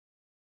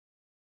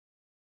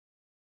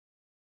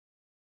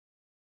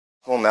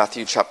Well,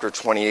 Matthew chapter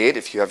 28,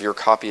 if you have your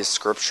copy of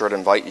Scripture, I'd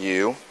invite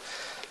you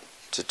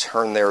to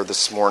turn there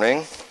this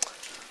morning.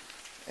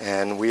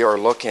 And we are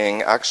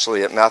looking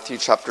actually at Matthew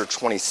chapter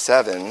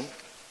 27,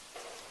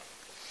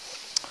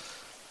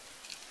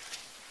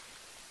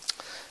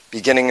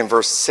 beginning in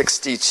verse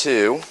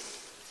 62.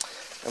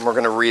 And we're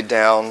going to read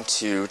down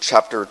to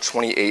chapter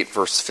 28,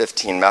 verse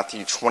 15.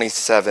 Matthew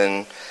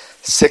 27,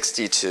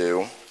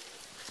 62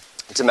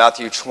 to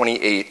Matthew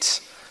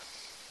 28,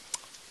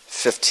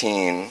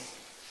 15.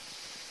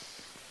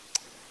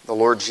 The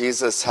Lord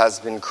Jesus has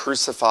been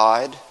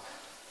crucified.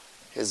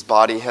 His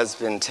body has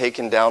been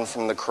taken down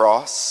from the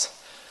cross.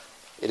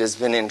 It has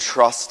been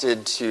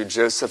entrusted to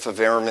Joseph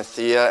of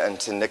Arimathea and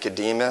to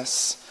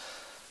Nicodemus.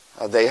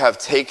 They have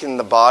taken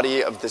the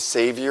body of the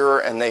Savior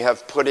and they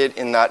have put it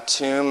in that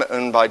tomb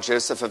owned by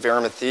Joseph of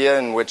Arimathea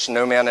in which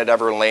no man had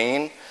ever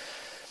lain.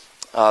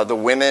 The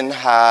women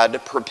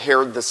had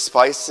prepared the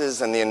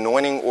spices and the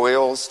anointing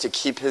oils to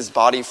keep his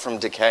body from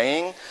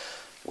decaying,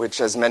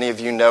 which, as many of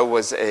you know,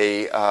 was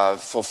a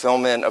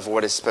fulfillment of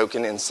what is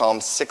spoken in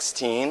Psalm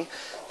 16,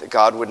 that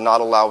God would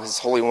not allow his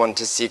Holy One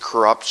to see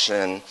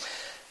corruption.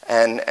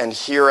 And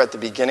here at the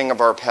beginning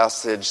of our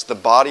passage, the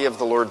body of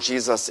the Lord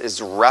Jesus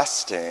is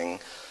resting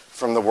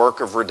from the work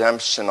of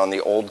redemption on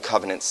the Old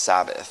Covenant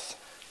Sabbath,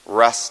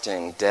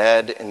 resting,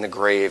 dead in the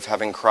grave,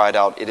 having cried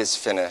out, "It is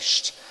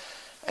finished."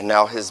 And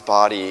now his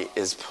body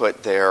is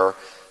put there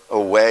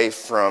away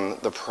from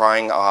the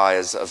prying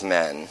eyes of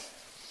men.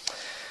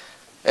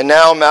 And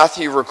now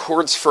Matthew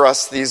records for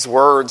us these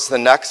words. The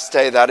next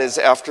day, that is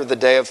after the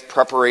day of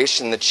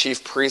preparation, the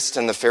chief priest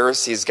and the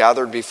Pharisees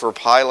gathered before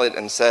Pilate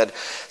and said,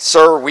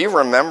 "Sir, we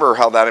remember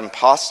how that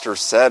impostor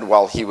said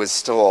while he was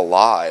still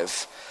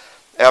alive,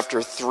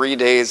 'After 3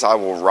 days I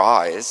will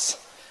rise.'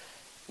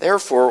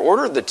 Therefore,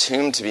 order the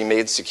tomb to be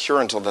made secure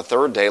until the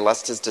third day,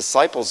 lest his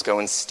disciples go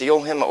and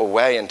steal him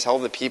away and tell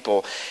the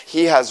people,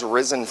 'He has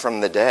risen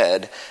from the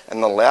dead,'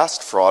 and the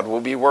last fraud will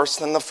be worse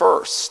than the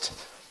first."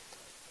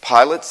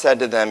 Pilate said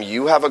to them,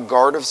 "You have a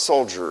guard of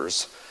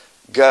soldiers.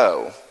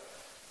 Go,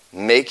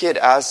 make it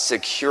as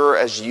secure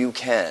as you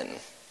can."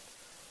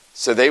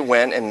 So they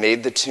went and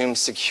made the tomb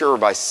secure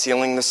by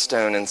sealing the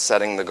stone and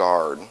setting the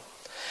guard.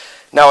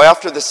 Now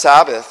after the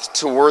Sabbath,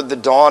 toward the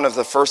dawn of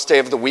the first day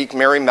of the week,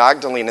 Mary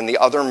Magdalene and the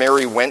other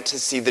Mary went to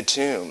see the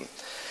tomb.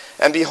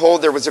 And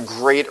behold, there was a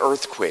great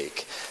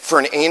earthquake, for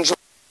an angel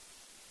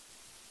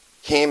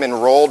came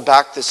and rolled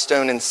back the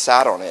stone and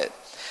sat on it.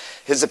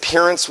 His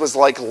appearance was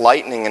like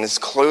lightning and his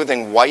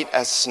clothing white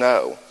as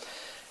snow.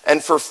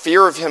 And for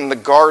fear of him, the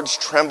guards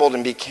trembled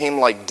and became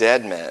like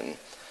dead men.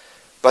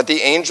 But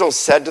the angel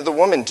said to the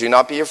woman, "Do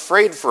not be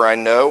afraid, for I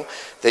know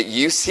that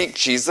you seek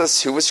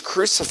Jesus who was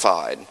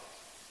crucified.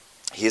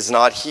 He is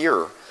not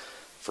here,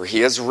 for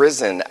he has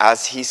risen,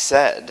 as he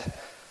said.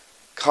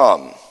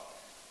 Come,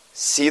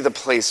 see the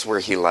place where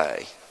he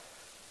lay.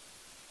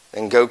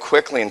 Then go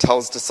quickly and tell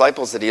his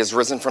disciples that he has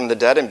risen from the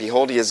dead, and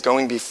behold, he is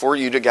going before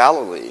you to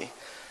Galilee.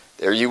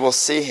 There you will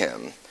see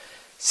him.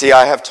 See,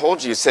 I have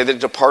told you." So they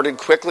departed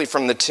quickly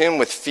from the tomb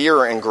with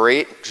fear and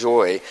great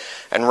joy,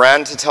 and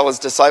ran to tell his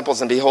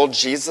disciples. And behold,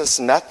 Jesus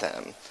met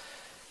them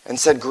and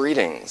said,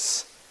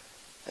 "Greetings."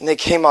 And they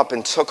came up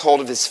and took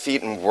hold of his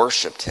feet and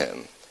worshipped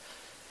him.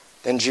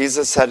 Then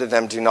Jesus said to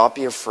them, "Do not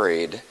be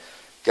afraid.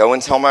 Go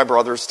and tell my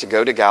brothers to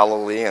go to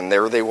Galilee, and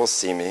there they will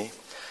see me."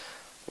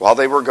 While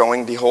they were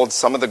going, behold,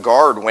 some of the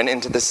guard went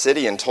into the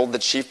city and told the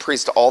chief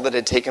priest all that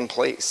had taken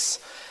place.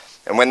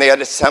 And when they had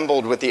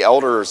assembled with the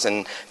elders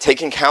and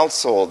taken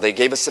counsel, they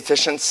gave a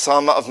sufficient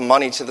sum of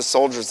money to the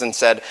soldiers and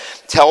said,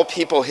 "Tell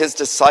people his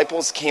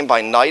disciples came by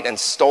night and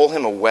stole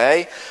him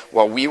away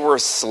while we were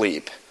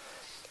asleep.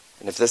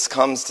 And if this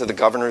comes to the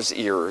governor's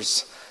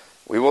ears,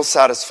 we will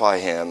satisfy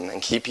him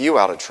and keep you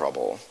out of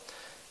trouble."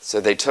 So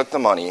they took the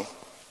money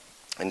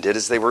and did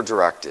as they were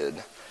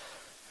directed.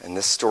 And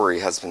this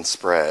story has been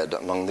spread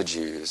among the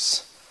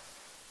Jews.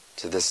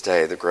 To this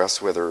day, the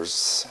grass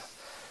withers,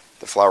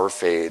 the flower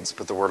fades,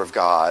 but the word of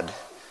God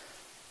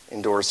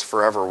endures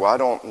forever. Well, I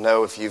don't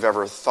know if you've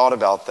ever thought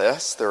about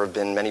this. There have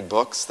been many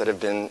books that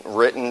have been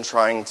written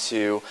trying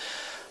to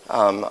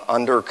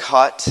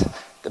undercut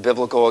the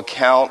biblical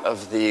account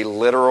of the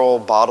literal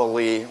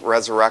bodily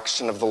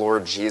resurrection of the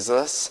Lord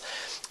Jesus.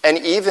 And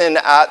even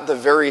at the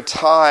very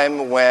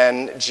time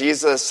when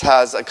Jesus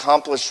has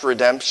accomplished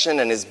redemption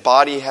and his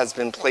body has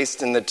been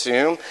placed in the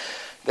tomb,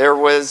 there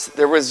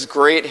was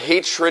great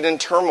hatred and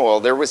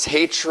turmoil. There was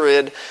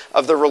hatred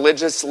of the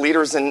religious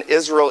leaders in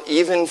Israel,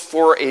 even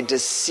for a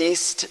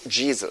deceased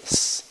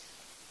Jesus.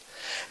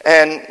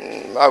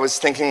 And I was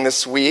thinking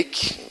this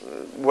week,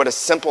 what a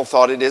simple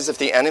thought it is. If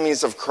the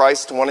enemies of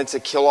Christ wanted to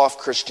kill off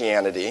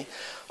Christianity,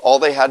 all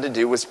they had to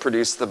do was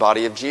produce the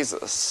body of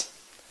Jesus.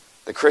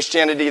 The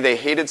Christianity they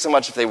hated so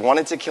much, if they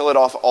wanted to kill it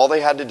off, all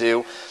they had to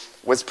do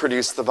was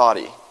produce the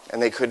body.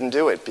 And they couldn't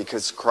do it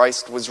because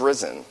Christ was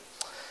risen.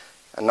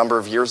 A number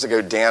of years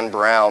ago, Dan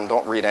Brown,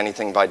 don't read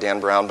anything by Dan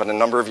Brown, but a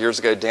number of years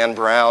ago, Dan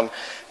Brown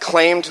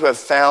claimed to have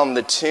found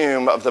the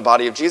tomb of the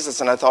body of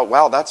Jesus. And I thought,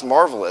 wow, that's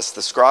marvelous.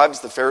 The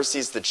scribes, the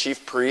Pharisees, the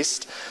chief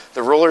priest,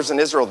 the rulers in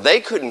Israel, they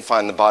couldn't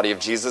find the body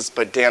of Jesus,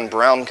 but Dan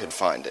Brown could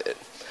find it.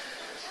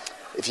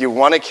 If you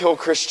want to kill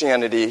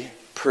Christianity,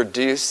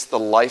 produce the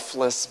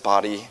lifeless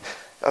body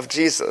of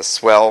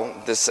Jesus. Well,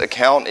 this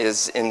account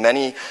is in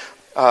many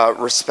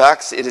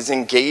respects, it is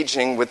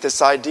engaging with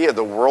this idea,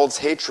 the world's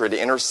hatred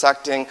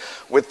intersecting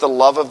with the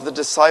love of the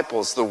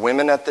disciples, the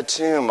women at the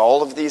tomb,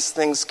 all of these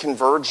things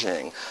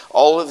converging,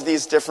 all of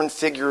these different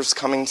figures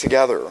coming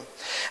together.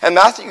 And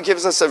Matthew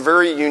gives us a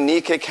very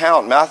unique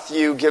account.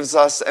 Matthew gives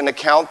us an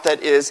account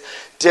that is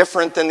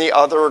different than the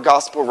other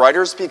gospel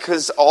writers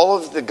because all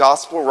of the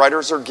gospel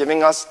writers are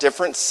giving us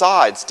different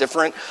sides,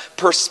 different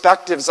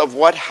perspectives of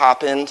what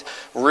happened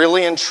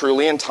really and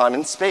truly in time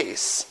and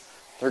space.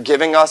 They're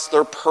giving us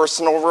their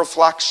personal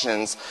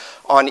reflections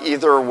on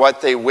either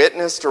what they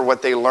witnessed or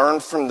what they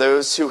learned from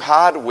those who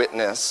had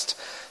witnessed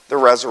the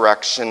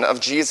resurrection of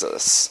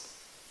Jesus.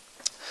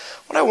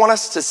 What I want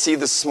us to see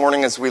this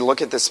morning as we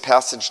look at this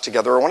passage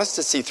together, I want us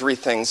to see three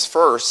things.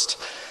 First,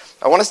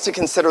 I want us to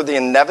consider the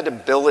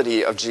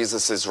inevitability of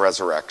Jesus'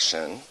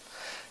 resurrection.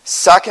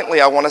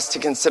 Secondly, I want us to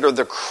consider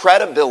the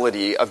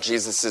credibility of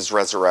Jesus'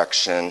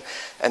 resurrection.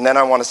 And then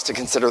I want us to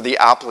consider the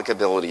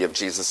applicability of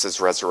Jesus'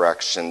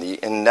 resurrection. The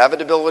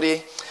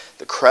inevitability,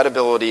 the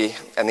credibility,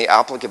 and the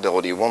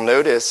applicability. We'll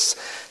notice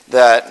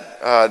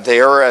that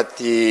there at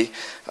the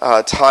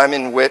time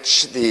in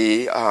which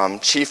the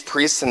chief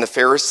priests and the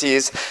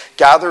Pharisees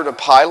gather to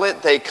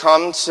Pilate, they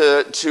come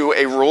to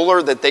a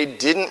ruler that they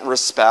didn't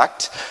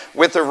respect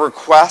with a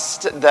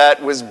request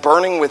that was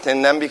burning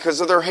within them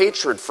because of their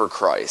hatred for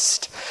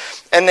Christ.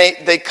 And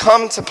they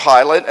come to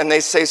Pilate and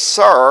they say,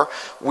 "Sir,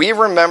 we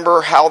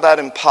remember how that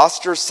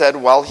impostor said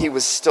while he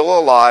was still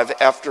alive,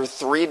 'After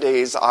 3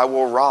 days I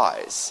will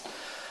rise.'"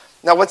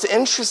 Now what's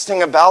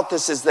interesting about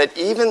this is that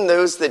even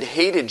those that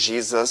hated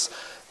Jesus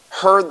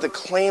heard the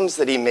claims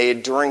that he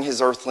made during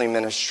his earthly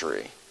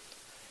ministry.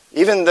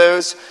 Even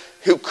those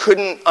who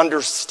couldn't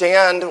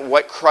understand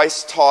what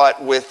Christ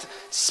taught with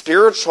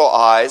spiritual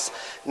eyes,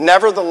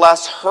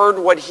 nevertheless heard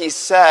what he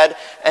said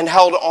and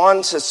held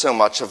on to so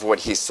much of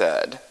what he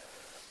said.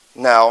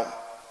 Now,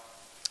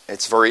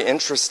 it's very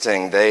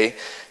interesting. They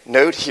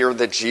note here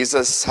that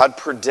Jesus had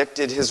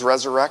predicted his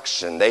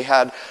resurrection. They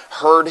had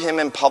heard him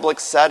in public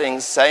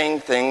settings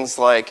saying things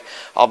like,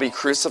 "I'll be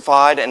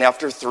crucified and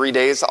after 3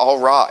 days I'll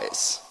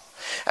rise."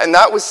 And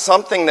that was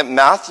something that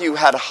Matthew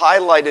had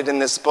highlighted in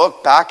this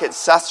book back at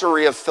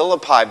Caesarea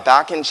Philippi,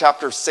 back in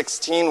chapter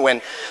 16,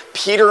 when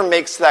Peter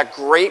makes that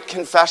great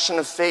confession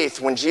of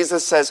faith, when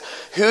Jesus says,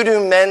 "Who do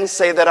men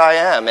say that I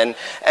am?"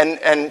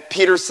 And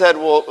Peter said,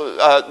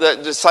 the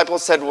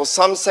disciples said, "Well,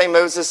 some say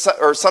Moses,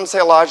 or some say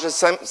Elijah,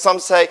 some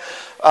say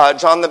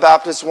John the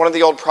Baptist, one of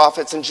the old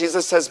prophets." And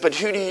Jesus says, "But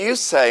who do you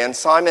say?" And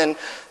Simon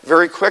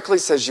very quickly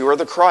says, "You are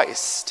the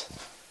Christ.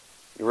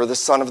 You are the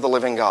Son of the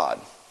living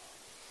God."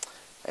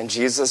 And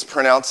Jesus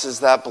pronounces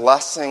that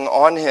blessing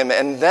on him.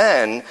 And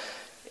then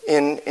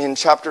in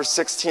chapter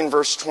 16,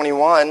 verse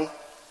 21,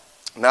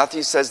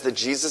 Matthew says that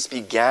Jesus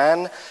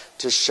began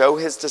to show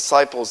his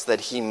disciples that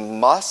he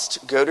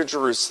must go to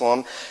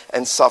Jerusalem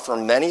and suffer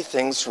many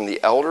things from the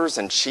elders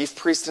and chief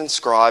priests and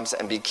scribes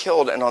and be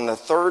killed, and on the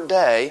third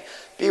day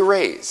be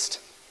raised.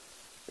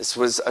 This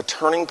was a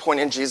turning point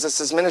in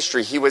Jesus'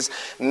 ministry. He was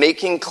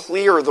making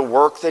clear the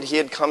work that he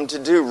had come to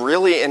do,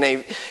 really in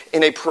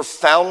a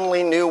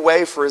profoundly new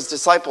way for his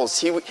disciples.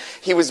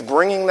 He was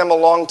bringing them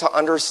along to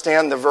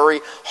understand the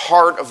very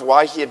heart of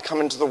why he had come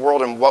into the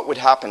world and what would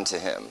happen to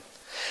him.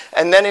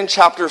 And then in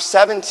chapter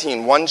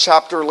 17, one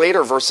chapter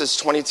later, verses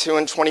 22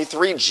 and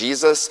 23,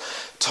 Jesus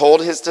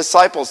told his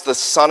disciples, "The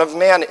Son of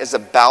Man is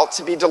about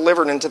to be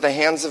delivered into the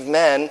hands of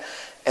men,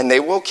 and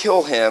they will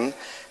kill him,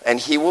 and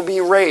he will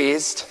be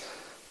raised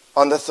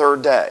on the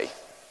third day."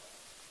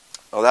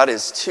 Well, that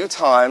is 2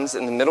 times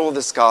in the middle of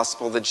this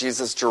gospel that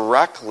Jesus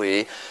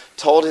directly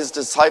told his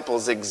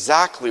disciples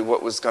exactly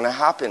what was going to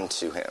happen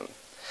to him.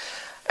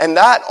 And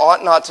that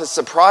ought not to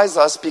surprise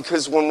us,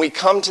 because when we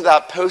come to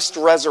that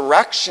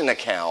post-resurrection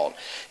account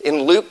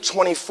in Luke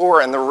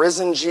 24, and the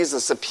risen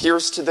Jesus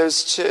appears to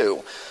those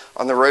two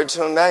on the road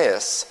to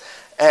Emmaus,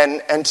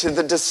 and to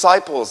the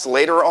disciples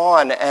later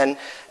on, and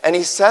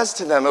he says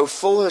to them, "O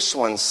foolish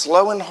ones,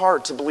 slow in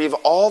heart to believe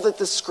all that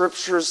the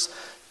scriptures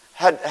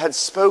had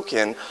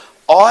spoken,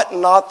 ought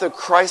not the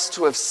Christ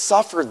to have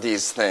suffered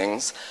these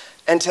things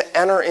and to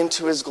enter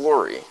into his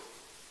glory?"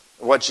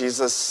 What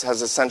Jesus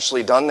has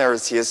essentially done there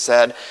is he has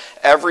said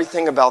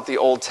everything about the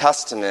Old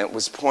Testament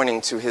was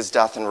pointing to his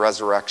death and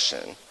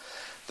resurrection.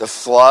 The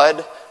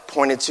flood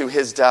pointed to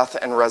his death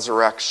and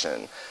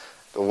resurrection.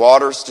 The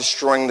waters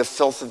destroying the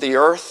filth of the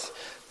earth,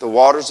 the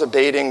waters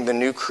abating, the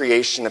new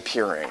creation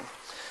appearing.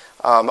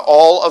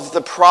 All of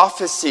the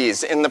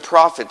prophecies in the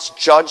prophets,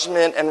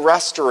 judgment and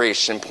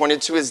restoration,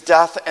 pointed to his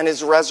death and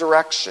his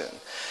resurrection.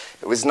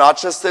 It was not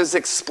just those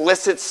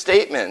explicit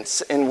statements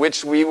in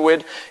which we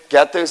would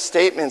get those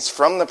statements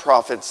from the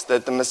prophets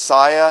that the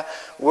Messiah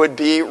would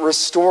be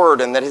restored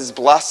and that his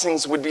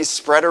blessings would be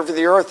spread over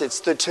the earth.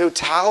 It's the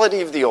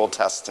totality of the Old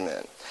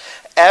Testament.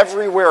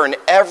 Everywhere and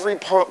every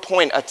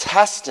point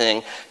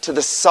attesting to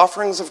the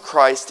sufferings of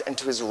Christ and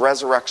to his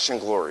resurrection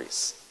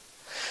glories.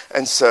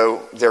 And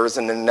so there is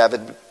an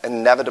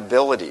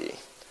inevitability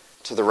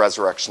to the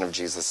resurrection of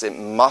Jesus. It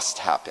must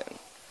happen.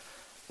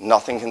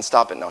 Nothing can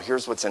stop it. Now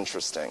here's what's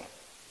interesting.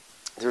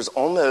 There's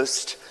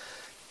almost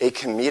a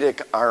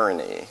comedic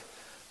irony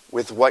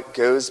with what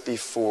goes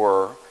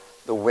before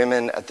the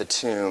women at the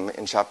tomb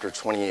in chapter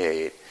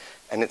 28.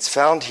 And it's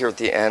found here at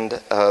the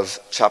end of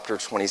chapter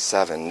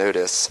 27.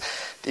 Notice,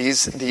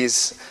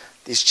 these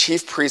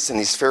chief priests and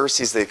these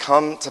Pharisees, they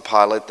come to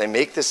Pilate, they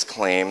make this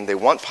claim, they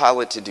want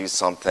Pilate to do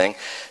something.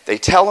 They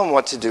tell him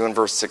what to do in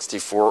verse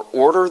 64,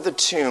 order the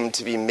tomb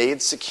to be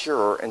made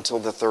secure until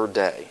the third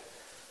day.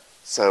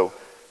 So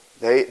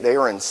they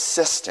are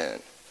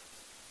insistent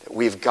that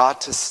we've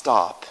got to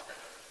stop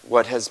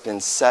what has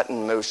been set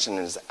in motion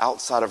and is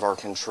outside of our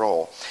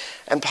control.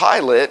 And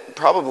Pilate,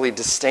 probably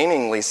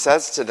disdainingly,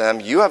 says to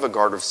them, you have a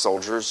guard of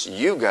soldiers,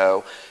 you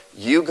go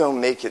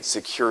make it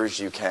secure as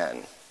you can.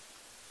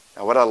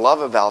 Now what I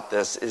love about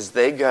this is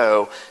they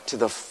go to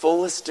the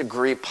fullest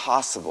degree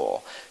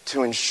possible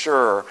to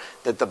ensure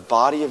that the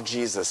body of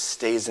Jesus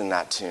stays in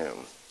that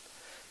tomb.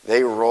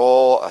 They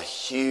roll a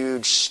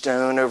huge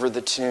stone over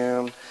the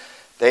tomb.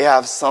 They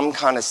have some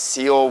kind of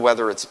seal,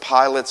 whether it's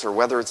Pilate's or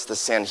whether it's the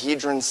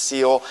Sanhedrin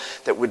seal,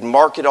 that would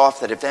mark it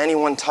off that if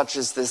anyone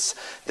touches this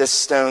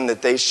stone,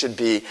 that they should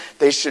be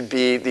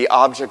the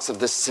objects of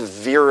the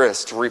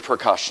severest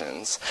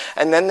repercussions.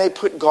 And then they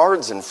put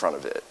guards in front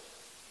of it.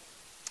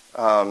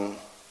 I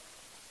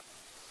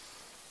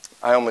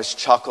almost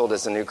chuckled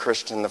as a new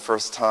Christian the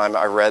first time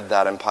I read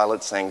that, and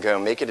Pilate saying, go,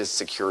 make it as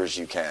secure as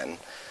you can.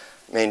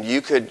 I mean, you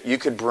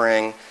could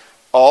bring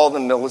all the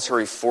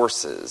military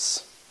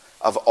forces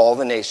of all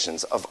the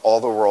nations, of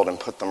all the world, and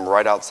put them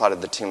right outside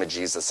of the tomb of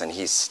Jesus, and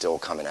he's still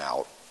coming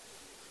out.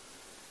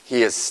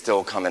 He is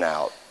still coming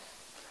out.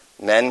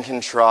 Men can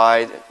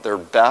try their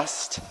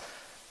best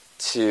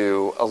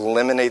to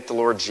eliminate the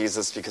Lord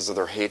Jesus because of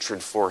their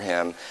hatred for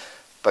him,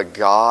 but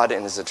God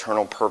in his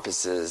eternal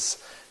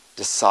purposes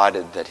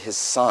decided that his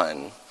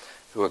Son,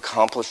 who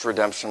accomplished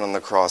redemption on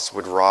the cross,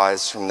 would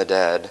rise from the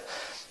dead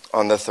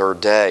on the third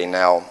day.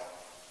 Now,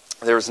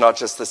 there's not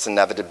just this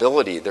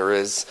inevitability, there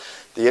is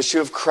the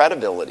issue of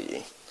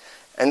credibility.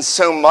 And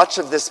so much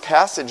of this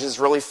passage is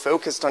really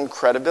focused on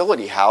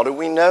credibility. How do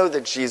we know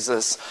that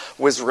Jesus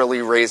was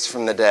really raised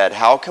from the dead?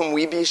 How can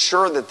we be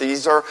sure that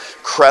these are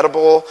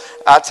credible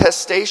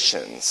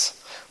attestations?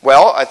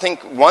 Well, I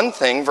think one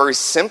thing, very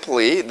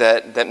simply,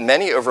 that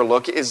many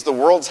overlook is the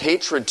world's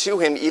hatred to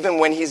him even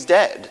when he's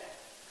dead.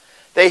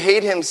 They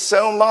hate him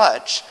so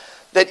much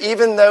that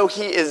even though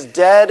he is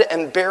dead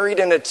and buried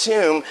in a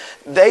tomb,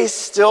 they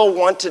still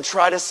want to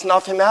try to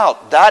snuff him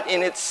out. That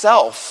in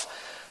itself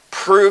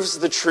proves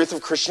the truth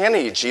of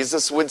Christianity.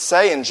 Jesus would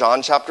say in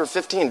John chapter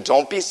 15,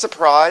 don't be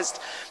surprised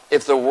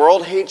if the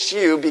world hates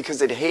you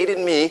because it hated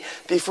me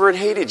before it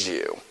hated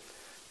you.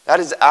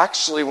 That is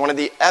actually one of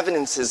the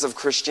evidences of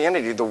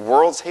Christianity. The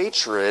world's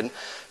hatred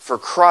for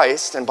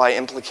Christ, and by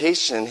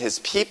implication his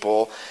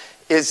people,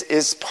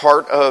 is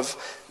part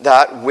of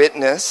that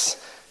witness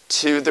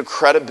to the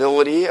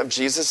credibility of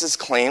Jesus'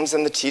 claims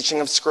and the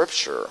teaching of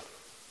Scripture.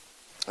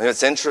 And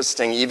it's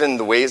interesting, even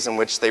the ways in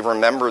which they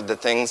remembered the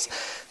things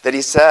that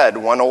he said.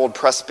 One old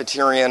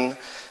Presbyterian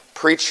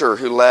preacher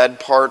who led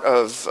part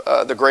of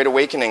the Great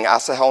Awakening,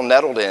 Asahel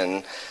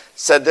Nettleton,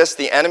 said this,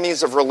 the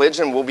enemies of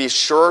religion will be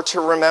sure to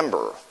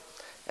remember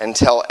and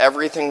tell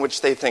everything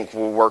which they think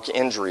will work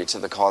injury to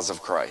the cause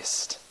of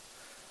Christ.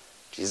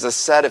 Jesus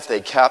said, if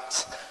they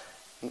kept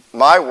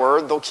my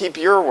word, they'll keep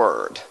your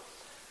word.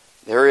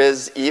 There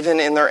is, even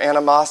in their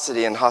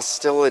animosity and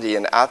hostility,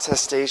 an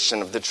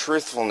attestation of the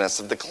truthfulness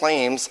of the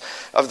claims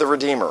of the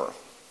Redeemer.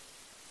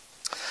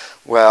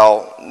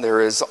 Well,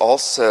 there is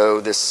also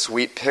this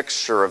sweet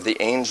picture of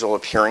the angel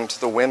appearing to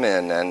the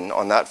women, and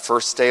on that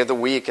first day of the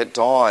week at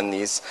dawn,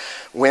 these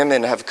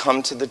women have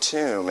come to the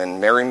tomb, and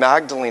Mary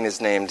Magdalene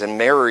is named, and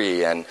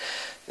Mary, and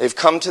they've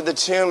come to the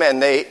tomb,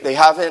 and they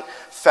haven't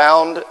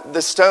found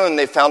the stone.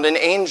 They found an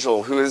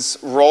angel who has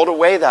rolled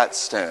away that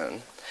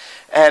stone.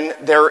 And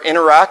they're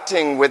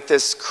interacting with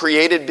this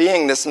created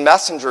being, this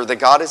messenger that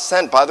God has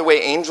sent. By the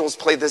way, angels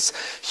play this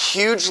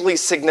hugely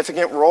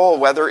significant role,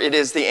 whether it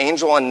is the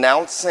angel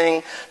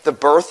announcing the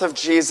birth of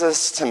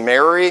Jesus to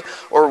Mary,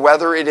 or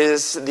whether it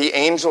is the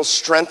angel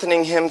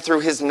strengthening him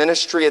through his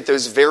ministry at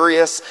those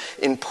various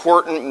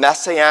important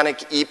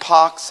messianic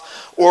epochs,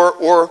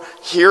 or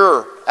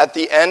here at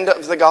the end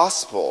of the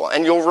gospel.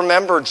 And you'll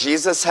remember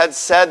Jesus had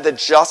said that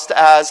just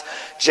as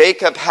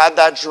Jacob had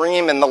that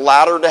dream in the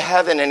ladder to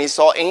heaven and he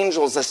saw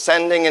angels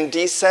ascending and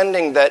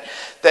descending, that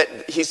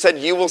he said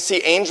you will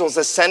see angels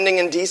ascending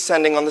and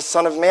descending on the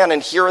Son of Man.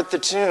 And here at the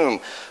tomb,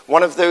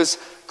 one of those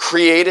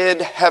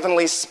created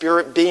heavenly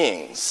spirit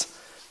beings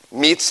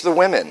meets the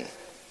women.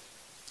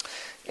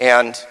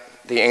 And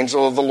the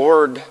angel of the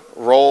Lord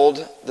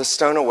rolled the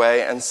stone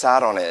away and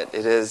sat on it.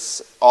 It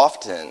has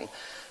often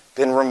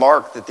been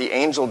remarked that the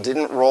angel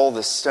didn't roll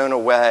the stone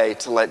away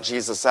to let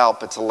Jesus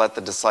out, but to let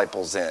the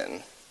disciples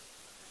in.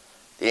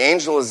 The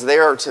angel is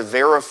there to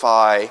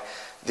verify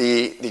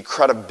the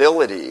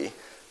credibility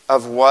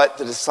of what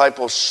the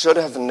disciples should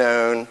have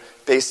known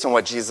based on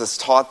what Jesus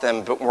taught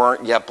them, but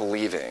weren't yet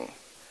believing.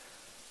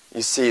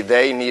 You see,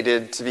 they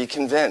needed to be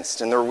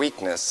convinced in their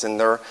weakness, in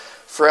their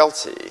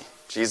frailty.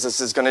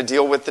 Jesus is going to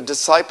deal with the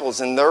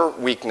disciples in their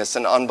weakness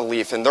and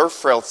unbelief and their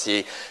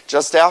frailty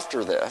just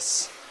after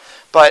this.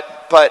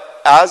 But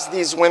as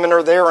these women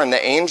are there and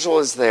the angel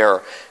is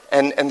there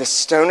and the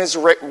stone is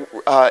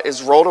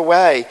rolled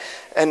away,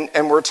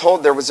 and we're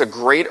told there was a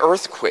great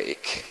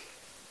earthquake.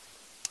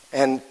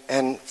 And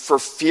for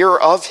fear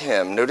of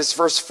him, notice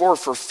verse 4,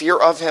 for fear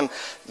of him,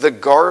 the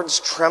guards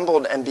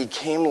trembled and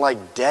became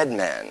like dead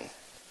men.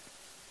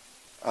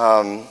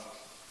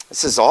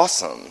 This is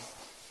awesome.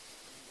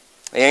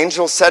 The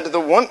angel said to the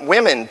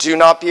women, do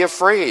not be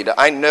afraid.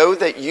 I know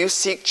that you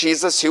seek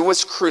Jesus who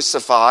was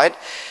crucified.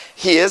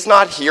 He is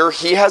not here.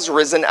 He has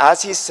risen,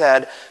 as he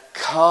said.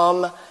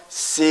 Come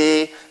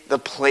see the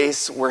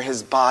place where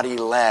his body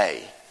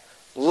lay.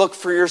 Look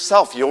for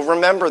yourself. You'll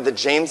remember that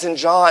James and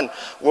John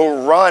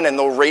will run and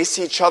they'll race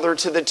each other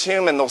to the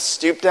tomb and they'll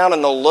stoop down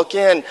and they'll look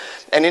in.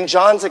 And in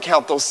John's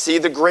account, they'll see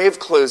the grave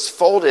clothes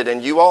folded.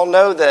 And you all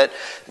know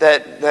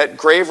that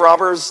grave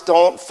robbers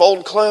don't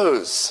fold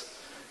clothes.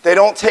 They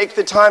don't take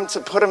the time to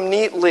put them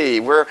neatly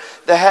where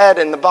the head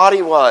and the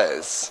body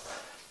was.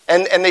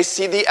 And they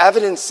see the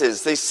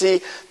evidences. They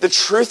see the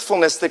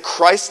truthfulness that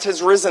Christ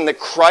has risen, that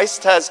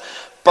Christ has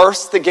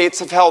burst the gates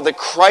of hell, that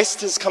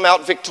Christ has come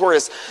out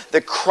victorious,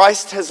 that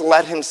Christ has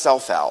let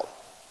himself out.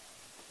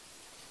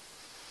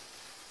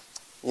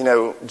 You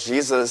know,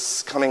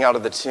 Jesus coming out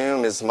of the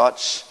tomb is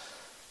much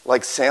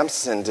like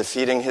Samson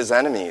defeating his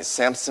enemies.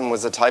 Samson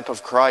was a type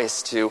of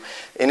Christ who,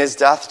 in his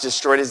death,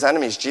 destroyed his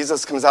enemies.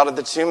 Jesus comes out of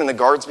the tomb and the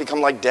guards become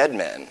like dead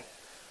men.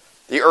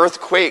 The earth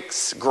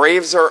quakes,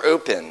 graves are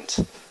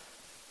opened.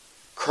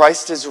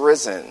 Christ is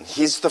risen.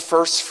 He's the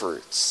first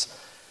fruits.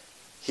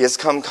 He has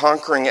come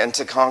conquering and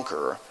to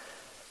conquer.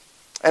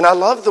 And I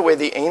love the way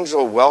the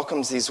angel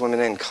welcomes these women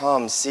in.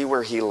 Come, see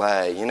where he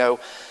lay. You know,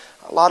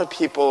 a lot of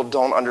people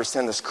don't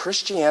understand this.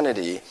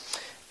 Christianity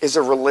is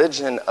a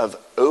religion of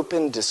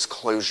open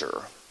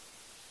disclosure.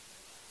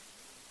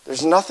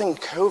 There's nothing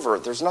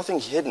covert. There's nothing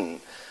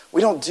hidden.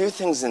 We don't do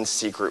things in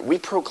secret. We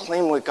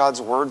proclaim what God's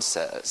word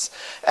says.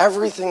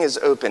 Everything is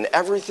open.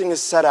 Everything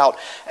is set out.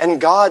 And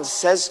God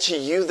says to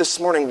you this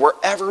morning,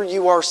 wherever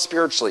you are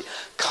spiritually,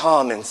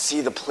 come and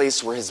see the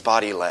place where his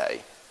body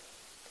lay.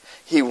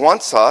 He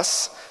wants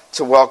us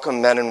to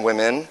welcome men and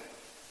women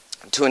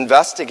to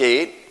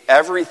investigate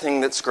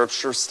everything that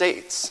Scripture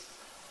states.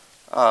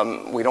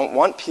 We don't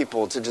want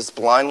people to just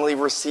blindly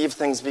receive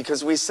things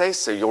because we say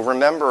so. You'll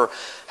remember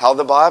how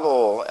the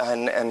Bible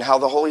and how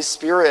the Holy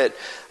Spirit,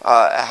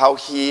 how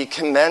he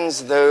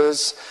commends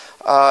those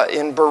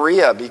in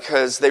Berea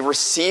because they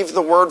received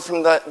the word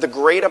from the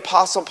great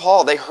apostle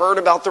Paul. They heard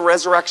about the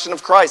resurrection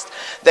of Christ.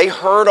 They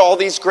heard all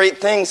these great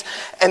things.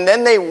 And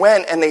then they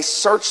went and they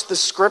searched the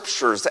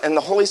Scriptures. And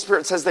the Holy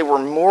Spirit says they were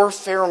more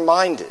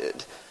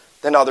fair-minded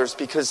than others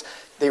because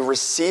they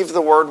received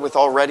the word with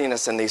all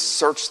readiness and they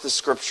searched the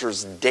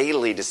Scriptures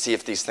daily to see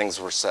if these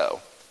things were so.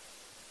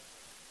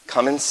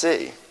 Come and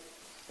see.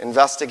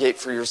 Investigate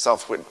for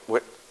yourself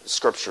what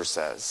Scripture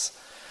says.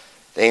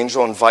 The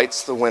angel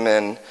invites the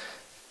women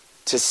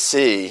to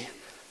see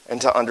and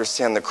to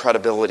understand the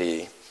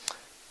credibility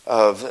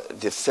of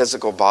the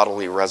physical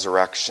bodily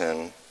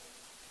resurrection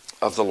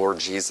of the Lord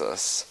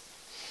Jesus.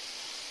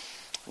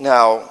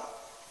 Now,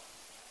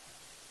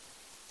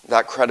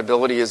 that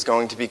credibility is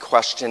going to be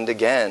questioned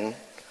again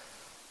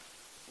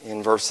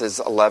in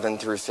verses 11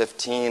 through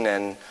 15,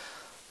 and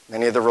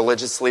many of the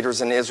religious leaders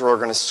in Israel are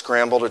going to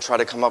scramble to try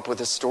to come up with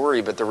a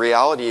story, but the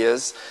reality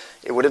is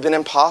it would have been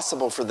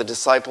impossible for the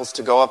disciples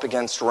to go up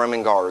against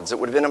Roman guards. It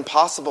would have been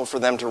impossible for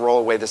them to roll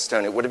away the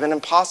stone. It would have been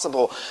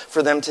impossible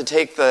for them to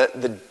take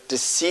the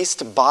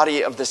deceased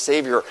body of the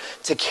Savior,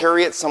 to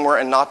carry it somewhere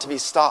and not to be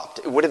stopped.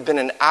 It would have been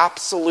an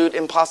absolute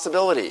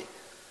impossibility.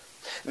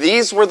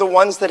 These were the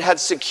ones that had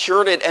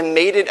secured it and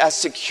made it as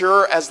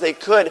secure as they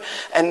could,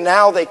 and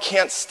now they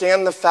can't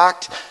stand the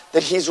fact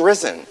that he's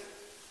risen.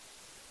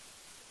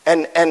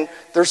 And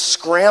they're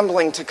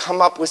scrambling to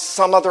come up with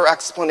some other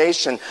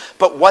explanation.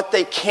 But what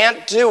they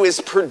can't do is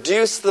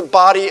produce the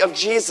body of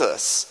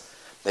Jesus.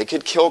 They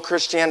could kill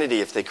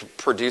Christianity if they could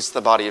produce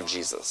the body of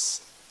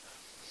Jesus.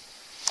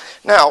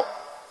 Now,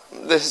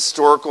 the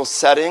historical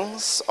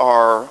settings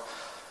are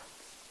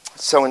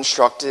so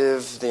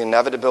instructive. The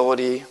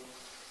inevitability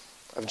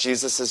of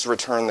Jesus'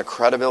 return, the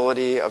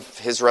credibility of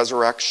his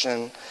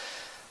resurrection.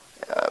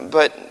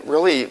 But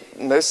really,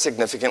 most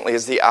significantly,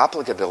 is the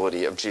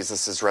applicability of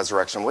Jesus'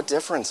 resurrection. What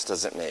difference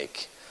does it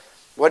make?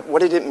 What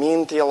did it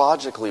mean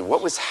theologically?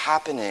 What was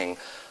happening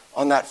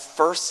on that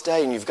first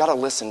day, and you've got to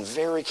listen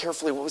very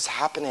carefully what was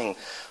happening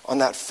on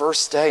that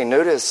first day.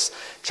 Notice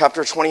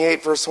chapter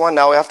 28, verse 1,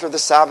 now after the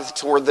Sabbath,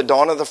 toward the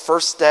dawn of the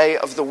first day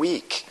of the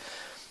week.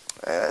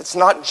 It's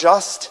not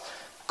just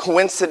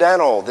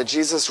coincidental that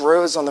Jesus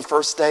rose on the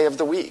first day of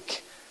the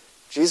week.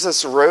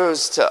 Jesus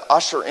rose to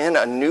usher in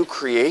a new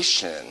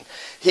creation.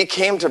 He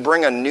came to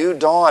bring a new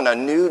dawn, a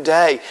new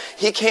day.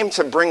 He came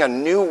to bring a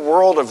new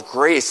world of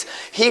grace.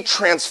 He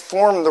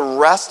transformed the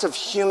rest of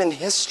human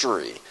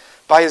history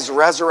by his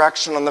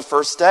resurrection on the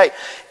first day.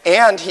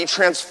 And he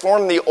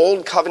transformed the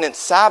old covenant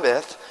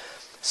Sabbath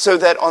so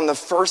that on the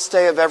first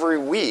day of every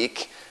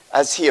week,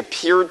 as he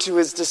appeared to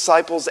his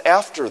disciples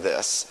after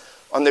this,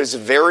 on those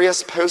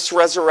various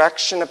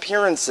post-resurrection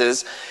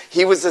appearances,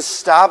 he was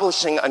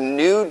establishing a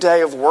new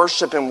day of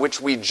worship in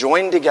which we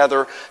join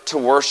together to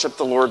worship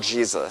the Lord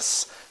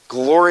Jesus.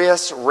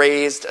 Glorious,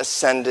 raised,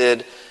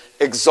 ascended,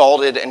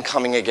 exalted, and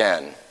coming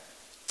again.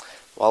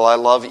 While I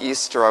love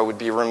Easter, I would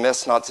be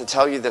remiss not to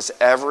tell you this.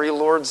 Every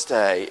Lord's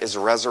Day is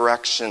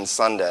Resurrection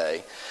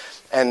Sunday.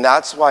 And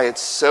that's why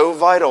it's so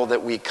vital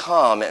that we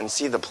come and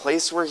see the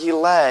place where he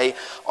lay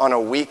on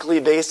a weekly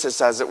basis,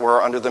 as it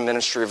were, under the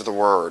ministry of the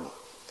Word.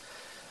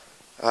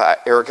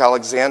 Eric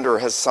Alexander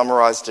has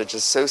summarized it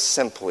just so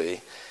simply.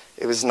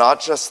 It was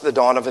not just the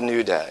dawn of a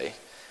new day.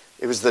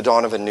 It was the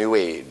dawn of a new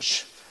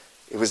age.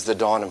 It was the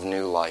dawn of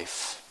new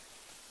life.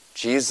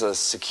 Jesus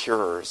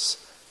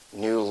secures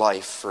new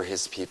life for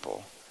his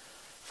people.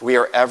 If we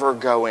are ever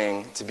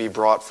going to be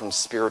brought from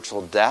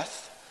spiritual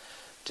death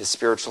to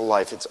spiritual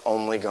life, it's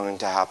only going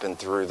to happen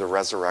through the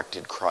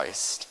resurrected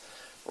Christ,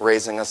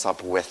 raising us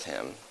up with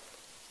him.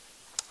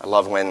 I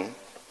love when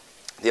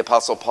the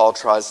Apostle Paul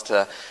tries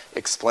to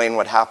explain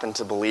what happened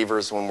to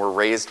believers when we're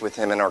raised with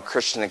him in our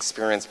Christian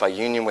experience by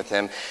union with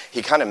him.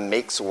 He kind of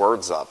makes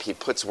words up. He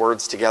puts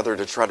words together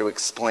to try to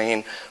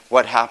explain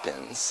what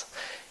happens.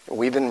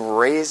 We've been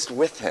raised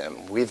with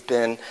him. We've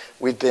been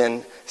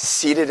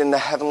seated in the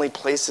heavenly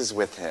places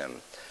with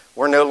him.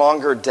 We're no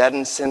longer dead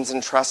in sins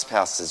and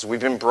trespasses.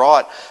 We've been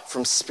brought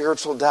from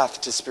spiritual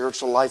death to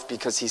spiritual life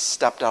because he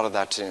stepped out of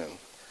that tomb.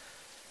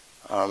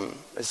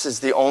 This is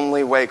the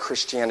only way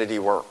Christianity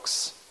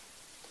works.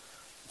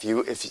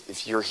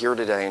 If you're here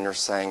today and you're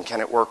saying,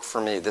 can it work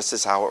for me? This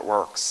is how it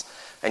works.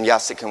 And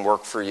yes, it can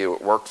work for you.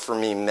 It worked for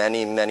me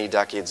many, many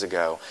decades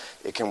ago.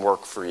 It can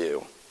work for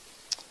you.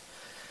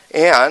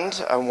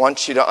 And I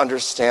want you to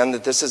understand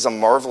that this is a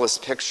marvelous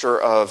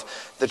picture of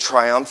the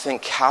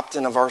triumphant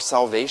captain of our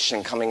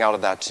salvation coming out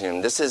of that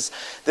tomb. This is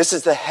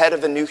the head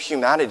of a new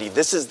humanity.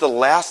 This is the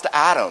last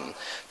Adam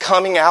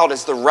coming out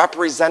as the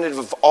representative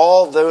of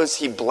all those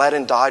he bled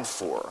and died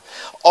for.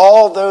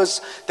 All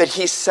those that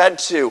he said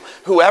to,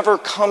 whoever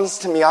comes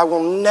to me, I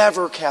will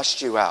never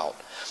cast you out.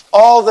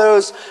 All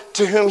those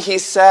to whom he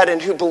said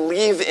and who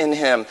believe in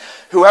him,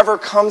 whoever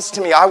comes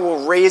to me, I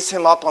will raise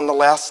him up on the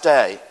last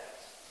day.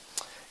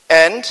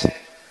 And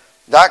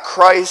that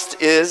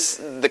Christ is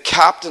the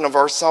captain of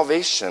our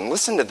salvation.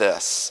 Listen to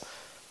this.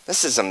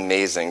 This is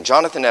amazing.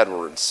 Jonathan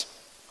Edwards.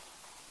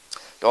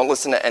 Don't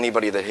listen to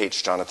anybody that hates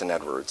Jonathan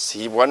Edwards.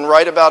 He wasn't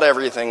right about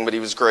everything, but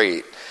he was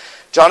great.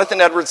 Jonathan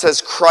Edwards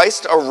says,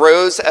 Christ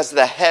arose as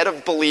the head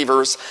of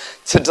believers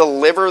to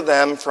deliver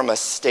them from a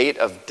state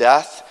of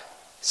death,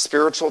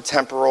 spiritual,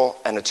 temporal,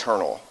 and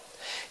eternal.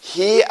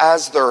 He,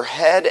 as their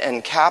head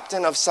and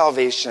captain of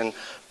salvation,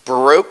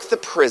 broke the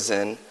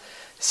prison,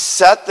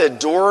 set the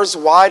doors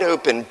wide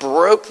open,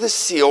 broke the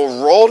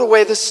seal, rolled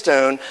away the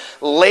stone,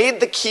 laid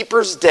the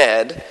keepers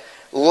dead,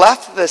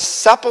 left the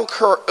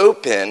sepulchre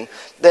open,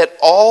 that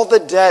all the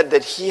dead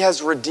that he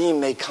has redeemed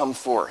may come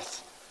forth.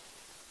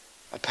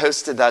 I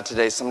posted that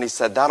today. Somebody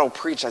said, that'll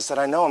preach. I said,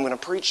 I know, I'm going to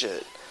preach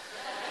it.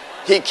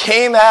 He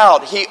came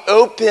out. He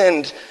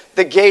opened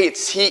the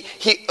gates. He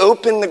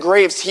opened the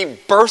graves. He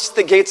burst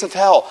the gates of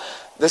hell.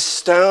 The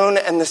stone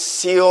and the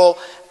seal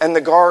and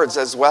the guards,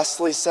 as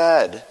Wesley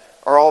said,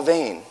 are all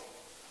vain.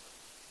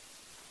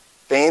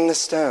 Vain the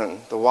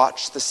stone, the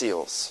watch, the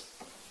seals.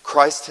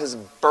 Christ has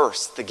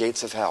burst the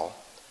gates of hell.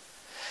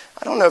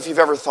 I don't know if you've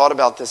ever thought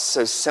about this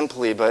so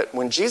simply, but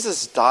when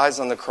Jesus dies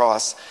on the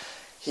cross,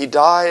 he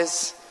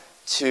dies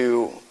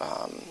to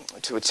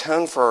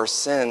atone for our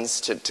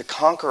sins, to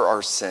conquer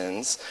our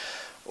sins.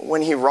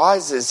 When he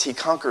rises, he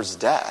conquers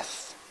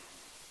death.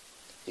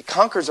 He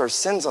conquers our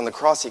sins on the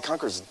cross. He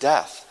conquers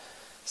death,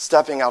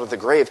 stepping out of the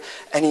grave,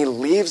 and he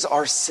leaves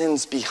our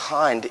sins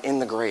behind in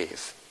the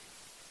grave.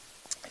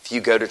 If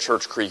you go to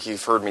Church Creek,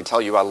 you've heard me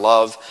tell you I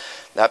love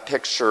that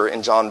picture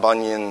in John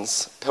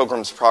Bunyan's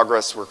Pilgrim's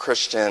Progress where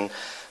Christian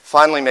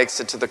finally makes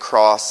it to the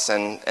cross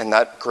and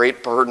that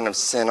great burden of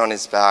sin on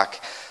his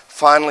back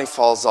finally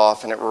falls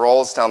off and it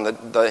rolls down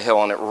the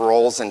hill and it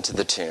rolls into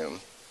the tomb.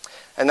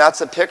 And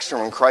that's a picture.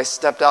 When Christ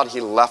stepped out, he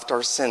left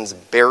our sins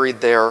buried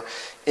there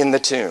in the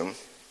tomb.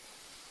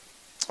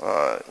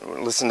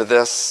 Listen to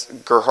this.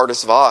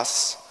 Gerhardus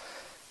Voss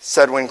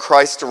said, when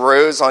Christ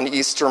arose on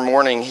Easter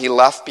morning, he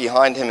left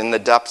behind him in the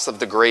depths of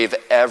the grave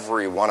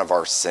every one of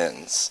our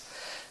sins.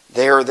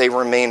 There they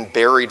remain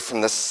buried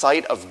from the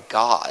sight of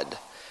God,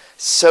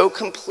 so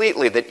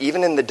completely that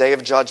even in the day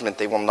of judgment,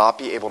 they will not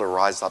be able to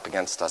rise up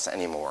against us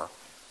anymore.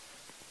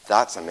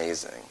 That's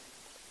amazing.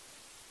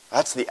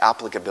 That's the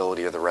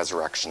applicability of the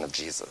resurrection of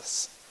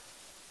Jesus.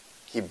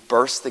 He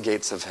burst the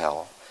gates of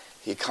hell.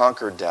 He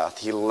conquered death.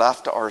 He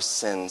left our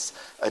sins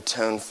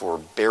atoned for,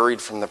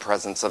 buried from the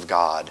presence of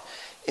God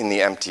in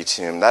the empty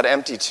tomb. That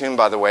empty tomb,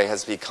 by the way,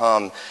 has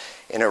become,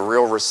 in a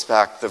real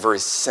respect, the very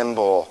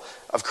symbol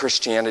of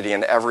Christianity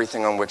and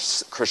everything on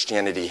which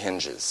Christianity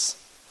hinges.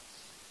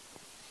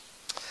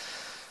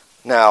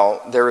 Now,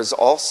 there is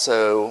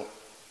also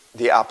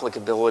the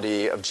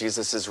applicability of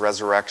Jesus'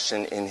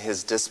 resurrection in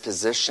his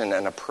disposition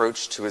and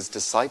approach to his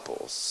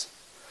disciples.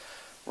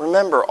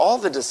 Remember, all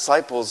the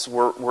disciples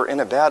were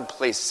in a bad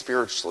place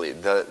spiritually.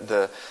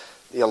 The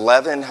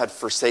 11 had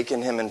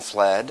forsaken him and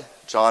fled.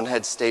 John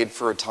had stayed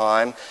for a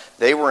time.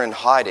 They were in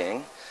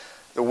hiding.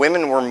 The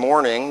women were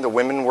mourning. The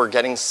women were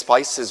getting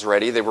spices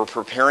ready. They were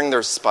preparing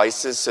their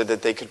spices so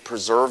that they could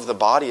preserve the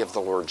body of the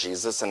Lord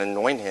Jesus and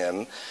anoint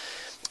him.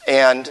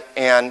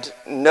 And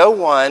no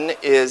one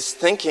is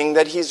thinking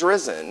that he's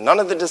risen. None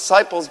of the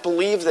disciples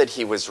believe that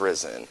he was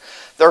risen.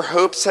 Their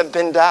hopes have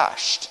been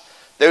dashed.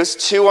 Those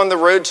two on the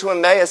road to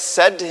Emmaus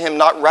said to him,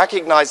 not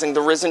recognizing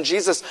the risen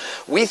Jesus,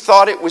 "We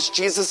thought it was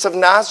Jesus of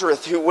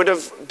Nazareth who would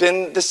have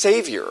been the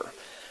Savior."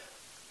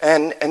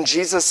 And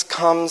Jesus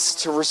comes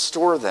to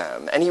restore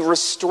them. And he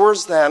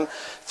restores them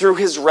through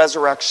his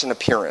resurrection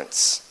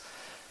appearance.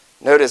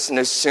 Notice,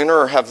 no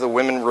sooner have the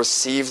women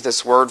received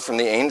this word from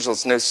the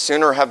angels, no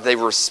sooner have they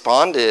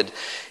responded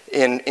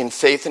in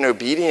faith and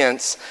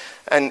obedience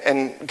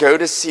and go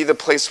to see the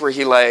place where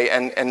he lay.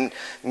 And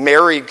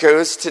Mary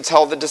goes to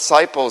tell the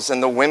disciples,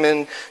 and the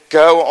women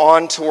go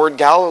on toward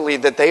Galilee,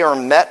 that they are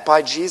met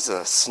by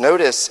Jesus.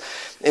 Notice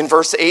in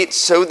verse 8,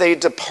 so they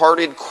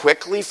departed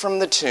quickly from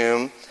the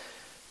tomb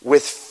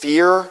with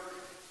fear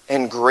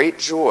and great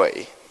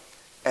joy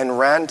and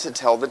ran to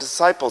tell the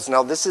disciples.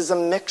 Now this is a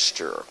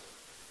mixture.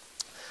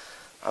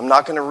 I'm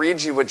not going to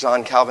read you what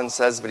John Calvin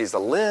says, but he's a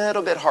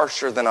little bit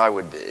harsher than I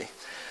would be.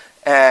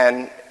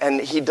 And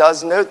he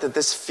does note that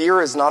this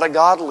fear is not a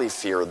godly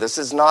fear. This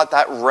is not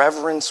that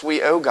reverence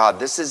we owe God.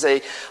 This is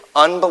a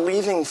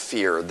unbelieving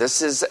fear.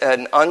 This is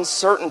an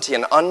uncertainty,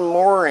 an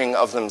unmooring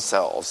of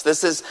themselves.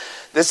 This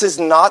is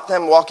not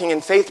them walking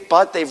in faith,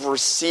 but they've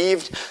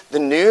received the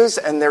news,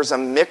 and there's a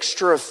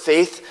mixture of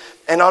faith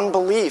and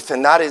unbelief,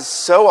 and that is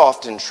so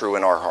often true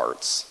in our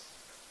hearts.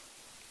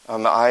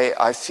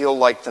 I feel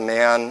like the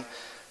man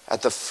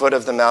at the foot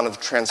of the Mount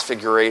of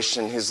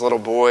Transfiguration whose little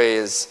boy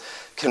is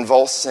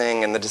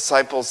convulsing and the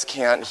disciples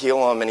can't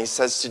heal him, and he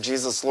says to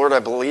Jesus, "Lord, I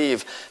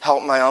believe,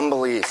 help my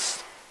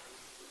unbelief."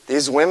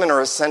 These women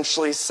are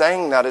essentially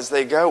saying that as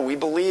they go. We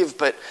believe,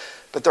 but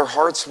their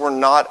hearts were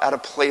not at a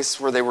place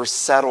where they were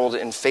settled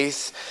in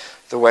faith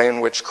the way in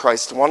which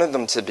Christ wanted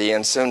them to be.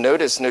 And so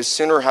notice, no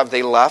sooner have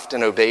they left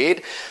and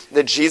obeyed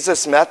that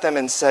Jesus met them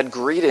and said,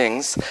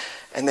 "Greetings."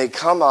 And they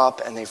come up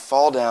and they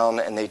fall down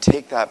and they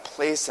take that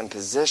place and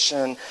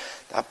position,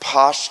 that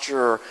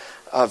posture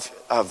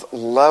of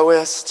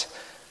lowest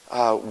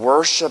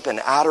worship and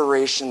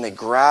adoration. They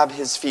grab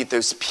his feet,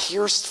 those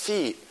pierced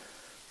feet,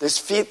 those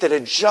feet that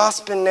had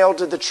just been nailed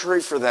to the tree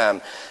for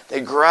them. They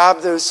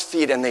grab those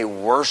feet and they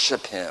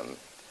worship him.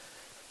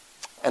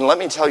 And let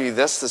me tell you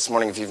this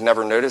morning, if you've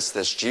never noticed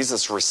this,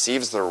 Jesus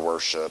receives their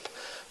worship,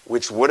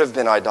 which would have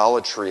been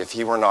idolatry if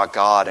he were not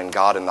God, and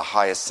God in the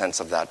highest sense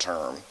of that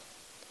term.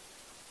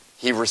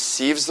 He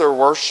receives their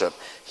worship.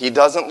 He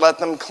doesn't let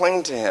them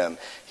cling to him.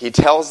 He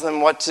tells them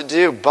what to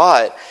do,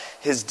 but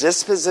his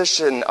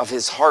disposition of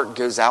his heart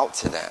goes out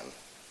to them.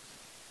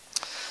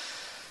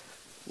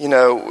 You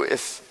know,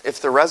 if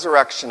the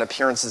resurrection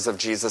appearances of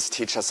Jesus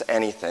teach us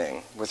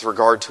anything with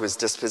regard to his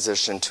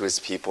disposition to his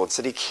people, it's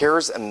that he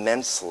cares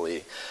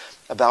immensely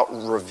about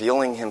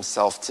revealing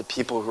himself to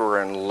people who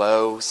are in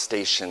low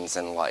stations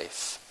in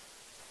life.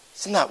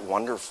 Isn't that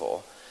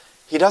wonderful?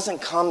 He doesn't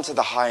come to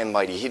the high and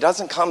mighty. He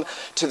doesn't come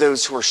to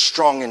those who are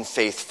strong in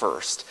faith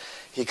first.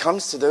 He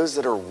comes to those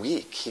that are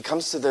weak. He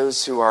comes to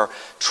those who are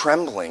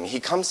trembling. He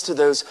comes to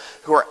those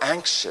who are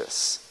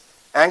anxious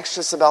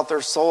about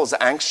their souls,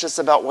 anxious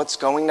about what's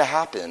going to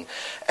happen.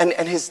 And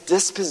his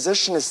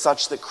disposition is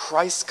such that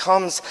Christ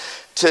comes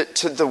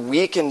to the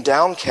weak and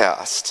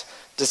downcast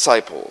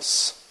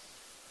disciples.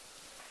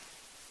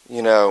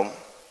 You know,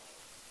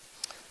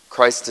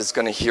 Christ is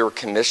going to here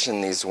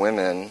commission these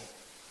women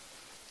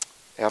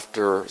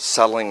after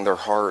settling their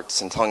hearts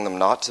and telling them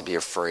not to be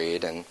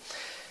afraid. And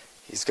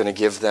he's going to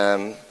give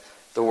them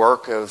the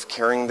work of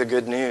carrying the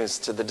good news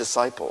to the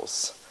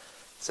disciples.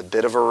 It's a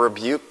bit of a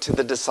rebuke to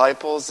the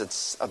disciples.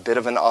 It's a bit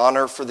of an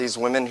honor for these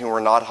women who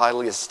were not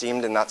highly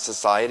esteemed in that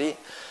society.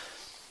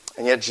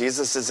 And yet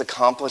Jesus is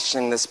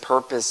accomplishing this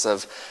purpose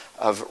of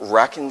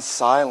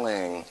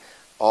reconciling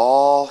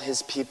all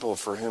his people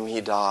for whom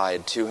he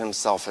died to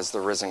himself as the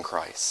risen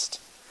Christ.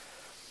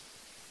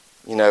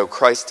 You know,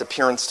 Christ's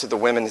appearance to the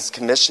women is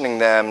commissioning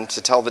them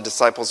to tell the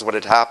disciples what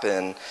had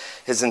happened.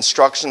 His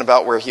instruction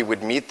about where he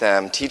would meet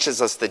them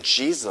teaches us that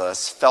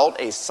Jesus felt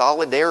a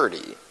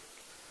solidarity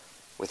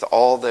with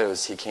all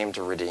those he came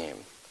to redeem.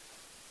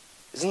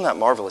 Isn't that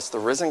marvelous? The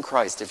risen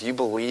Christ, if you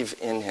believe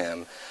in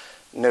him,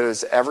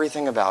 knows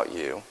everything about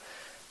you,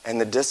 and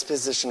the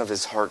disposition of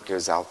his heart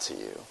goes out to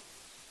you.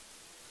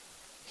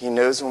 He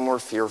knows when we're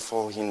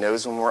fearful. He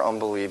knows when we're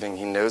unbelieving.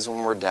 He knows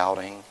when we're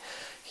doubting.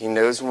 He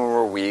knows when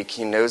we're weak.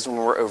 He knows when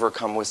we're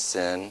overcome with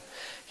sin.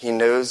 He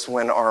knows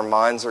when our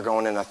minds are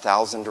going in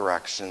 1,000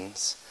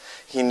 directions.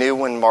 He knew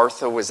when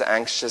Martha was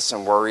anxious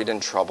and worried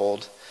and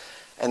troubled.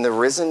 And the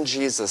risen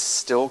Jesus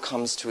still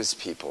comes to his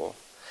people.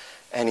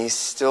 And he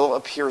still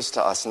appears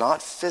to us,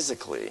 not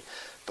physically,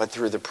 but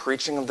through the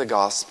preaching of the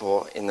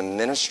gospel in the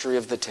ministry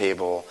of the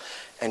table.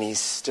 And he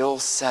still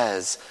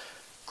says,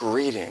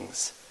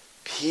 greetings,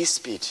 peace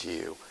be to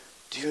you.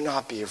 Do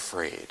not be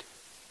afraid.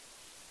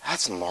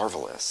 That's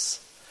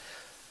marvelous.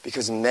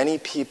 Because many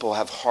people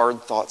have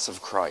hard thoughts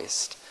of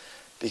Christ.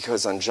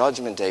 Because on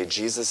Judgment Day,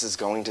 Jesus is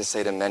going to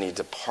say to many,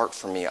 depart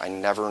from me, I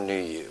never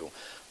knew you,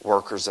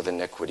 workers of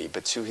iniquity.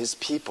 But to his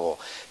people,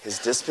 his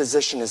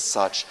disposition is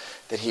such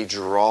that he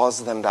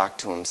draws them back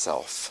to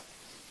himself.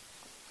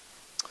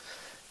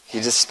 He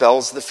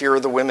dispels the fear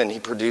of the women. He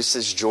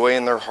produces joy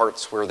in their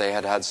hearts where they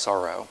had had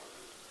sorrow.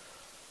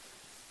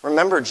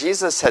 Remember,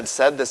 Jesus had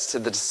said this to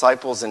the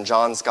disciples in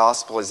John's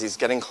gospel as he's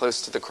getting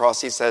close to the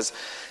cross. He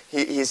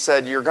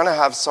said, you're going to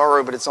have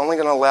sorrow, but it's only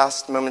going to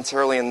last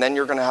momentarily, and then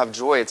you're going to have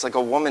joy. It's like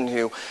a woman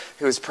who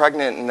is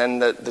pregnant, and then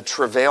the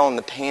travail and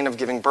the pain of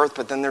giving birth,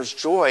 but then there's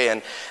joy.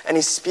 And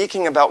he's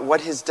speaking about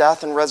what his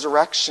death and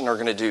resurrection are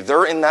going to do.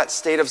 They're in that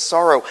state of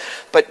sorrow,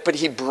 but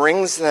he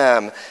brings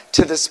them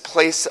to this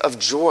place of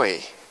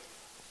joy.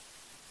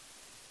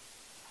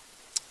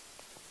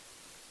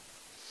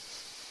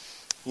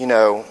 You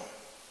know,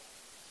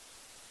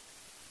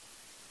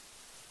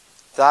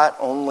 that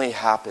only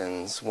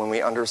happens when we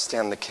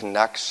understand the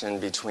connection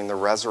between the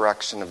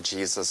resurrection of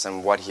Jesus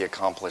and what he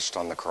accomplished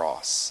on the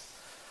cross.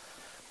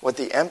 What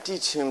the empty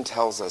tomb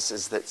tells us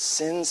is that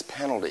sin's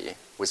penalty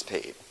was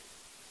paid.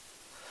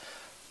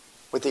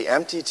 What the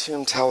empty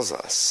tomb tells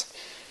us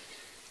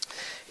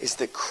is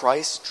that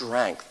Christ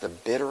drank the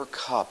bitter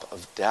cup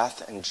of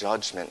death and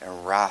judgment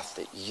and wrath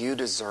that you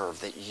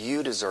deserve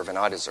and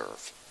I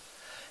deserve.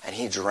 And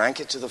he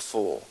drank it to the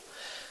full.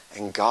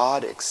 And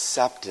God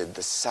accepted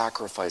the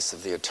sacrifice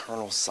of the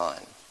eternal Son.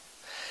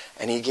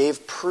 And he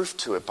gave proof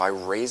to it by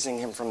raising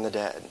him from the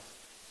dead.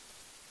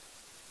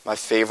 My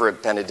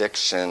favorite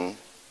benediction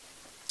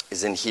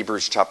is in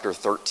Hebrews chapter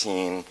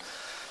 13,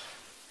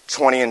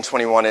 20 and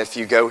 21. If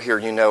you go here,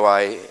 you know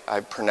I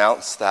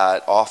pronounce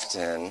that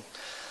often.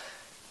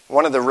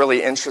 One of the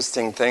really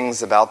interesting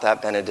things about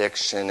that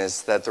benediction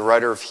is that the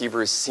writer of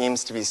Hebrews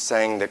seems to be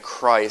saying that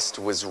Christ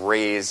was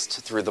raised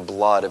through the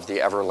blood of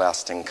the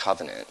everlasting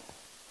covenant.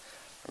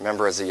 I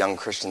remember as a young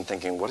Christian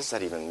thinking, what does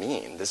that even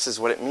mean? This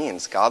is what it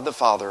means. God the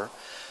Father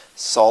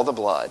saw the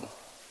blood.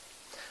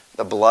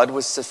 The blood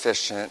was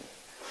sufficient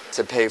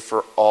to pay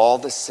for all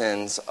the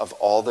sins of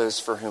all those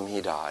for whom he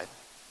died.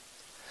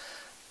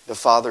 The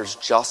Father's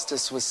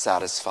justice was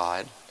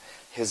satisfied.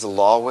 His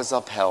law was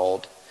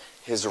upheld.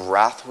 His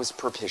wrath was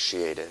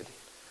propitiated.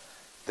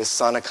 The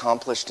Son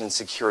accomplished and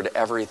secured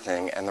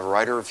everything. And the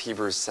writer of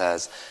Hebrews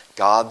says,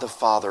 God the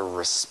Father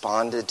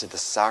responded to the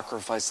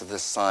sacrifice of the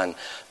Son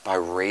by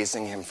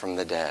raising him from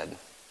the dead.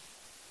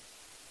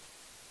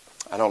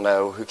 I don't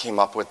know who came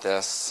up with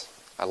this.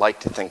 I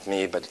like to think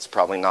me, but it's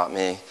probably not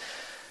me,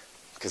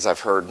 because I've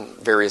heard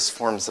various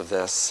forms of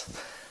this.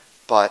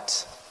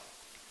 But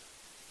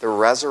the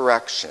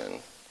resurrection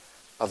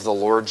of the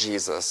Lord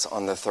Jesus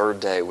on the third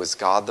day was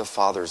God the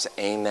Father's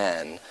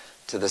amen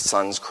to the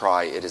Son's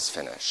cry, it is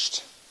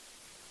finished.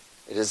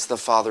 It is the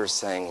Father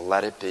saying,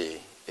 let it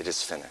be, it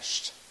is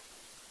finished.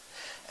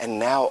 And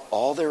now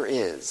all there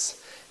is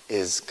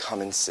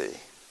come and see.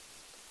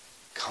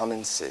 Come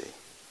and see.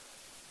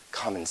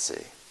 Come and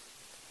see.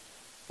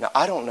 Now,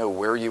 I don't know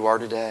where you are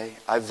today.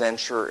 I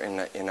venture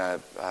in a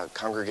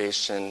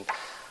congregation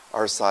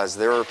our size,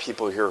 there are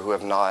people here who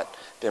have not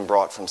been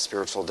brought from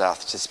spiritual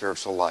death to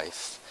spiritual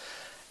life.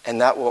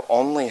 And that will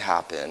only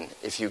happen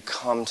if you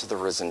come to the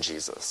risen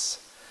Jesus.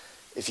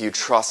 If you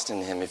trust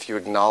in him, if you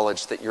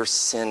acknowledge that your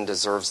sin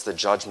deserves the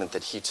judgment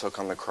that he took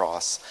on the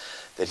cross,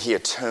 that he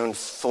atoned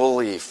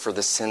fully for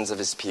the sins of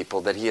his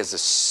people, that he has a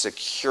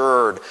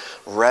secured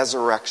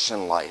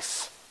resurrection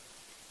life,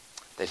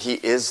 that he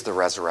is the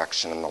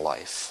resurrection and the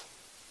life.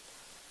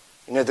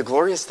 You know, the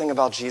glorious thing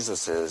about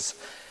Jesus is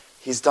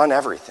he's done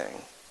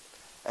everything,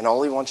 and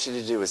all he wants you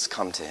to do is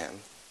come to him.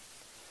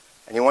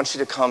 And he wants you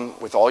to come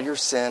with all your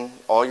sin,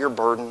 all your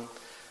burden,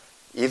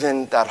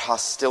 even that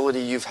hostility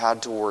you've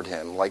had toward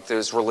him, like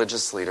those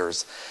religious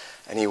leaders.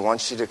 And he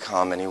wants you to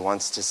come and he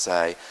wants to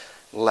say,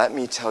 let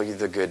me tell you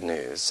the good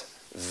news.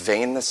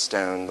 Vain the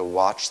stone, the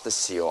watch, the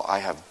seal, I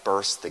have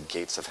burst the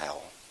gates of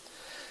hell.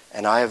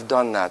 And I have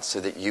done that so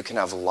that you can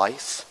have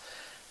life,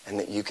 and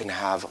that you can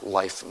have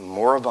life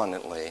more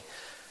abundantly,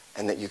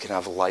 and that you can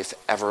have life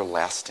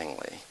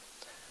everlastingly.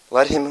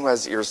 Let him who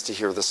has ears to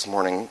hear this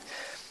morning,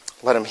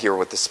 let him hear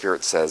what the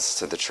Spirit says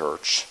to the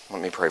church.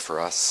 Let me pray for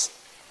us.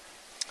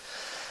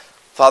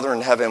 Father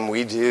in heaven,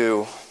 we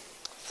do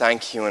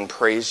thank you and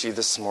praise you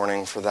this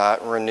morning for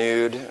that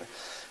renewed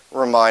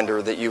reminder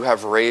that you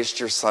have raised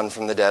your Son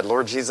from the dead.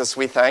 Lord Jesus,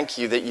 we thank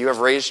you that you have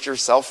raised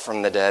yourself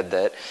from the dead,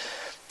 that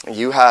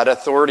you had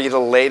authority to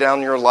lay down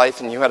your life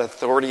and you had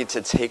authority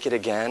to take it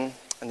again,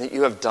 and that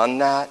you have done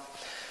that.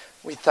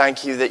 We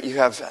thank you that you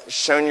have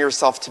shown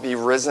yourself to be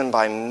risen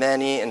by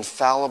many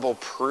infallible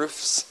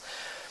proofs.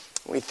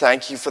 We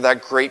thank you for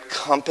that great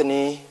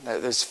company,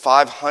 those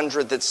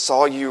 500 that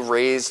saw you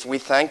raised. We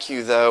thank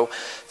you, though,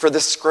 for the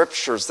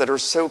scriptures that are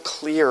so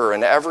clear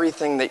and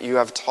everything that you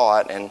have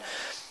taught, and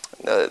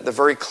the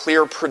very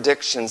clear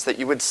predictions that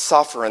you would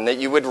suffer and that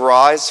you would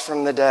rise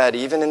from the dead,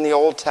 even in the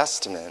Old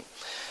Testament.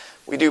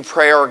 We do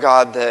pray, our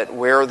God, that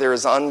where there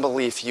is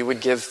unbelief, you would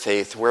give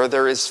faith. Where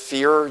there is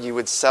fear, you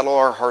would settle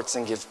our hearts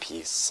and give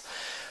peace.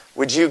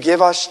 Would you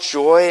give us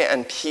joy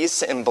and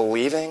peace in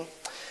believing?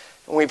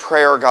 And we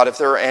pray, our God, if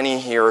there are any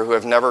here who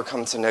have never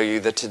come to know you,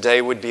 that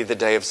today would be the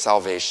day of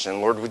salvation.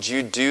 Lord, would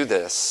you do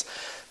this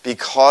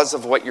because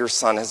of what your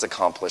Son has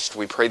accomplished?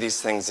 We pray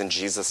these things in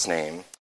Jesus' name.